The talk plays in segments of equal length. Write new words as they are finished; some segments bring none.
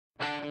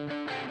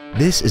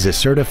This is a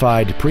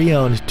certified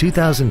pre-owned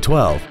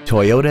 2012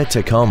 Toyota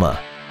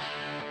Tacoma.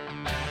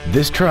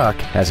 This truck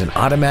has an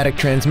automatic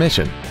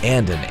transmission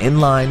and an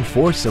inline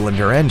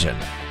 4-cylinder engine.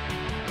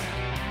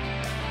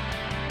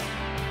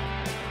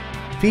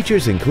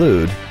 Features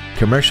include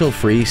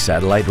commercial-free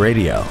satellite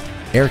radio,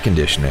 air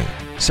conditioning,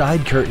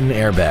 side curtain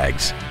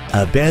airbags,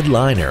 a bed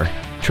liner,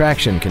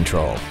 traction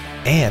control,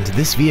 and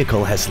this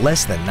vehicle has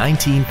less than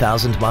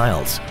 19,000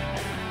 miles.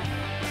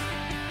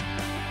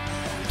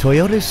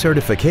 Toyota's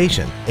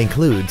certification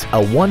includes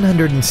a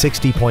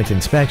 160-point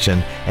inspection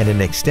and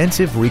an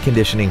extensive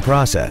reconditioning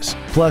process,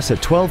 plus a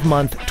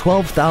 12-month,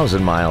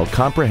 12,000-mile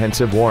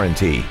comprehensive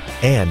warranty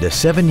and a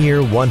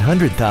 7-year,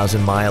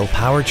 100,000-mile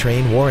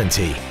powertrain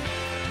warranty.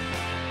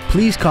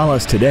 Please call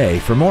us today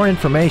for more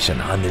information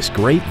on this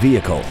great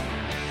vehicle.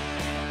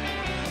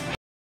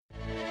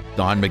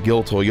 Don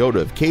McGill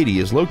Toyota of Katy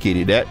is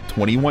located at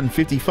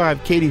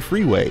 2155 Katy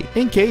Freeway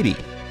in Katy.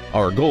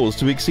 Our goal is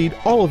to exceed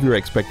all of your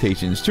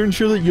expectations to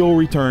ensure that you'll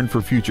return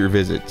for future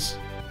visits.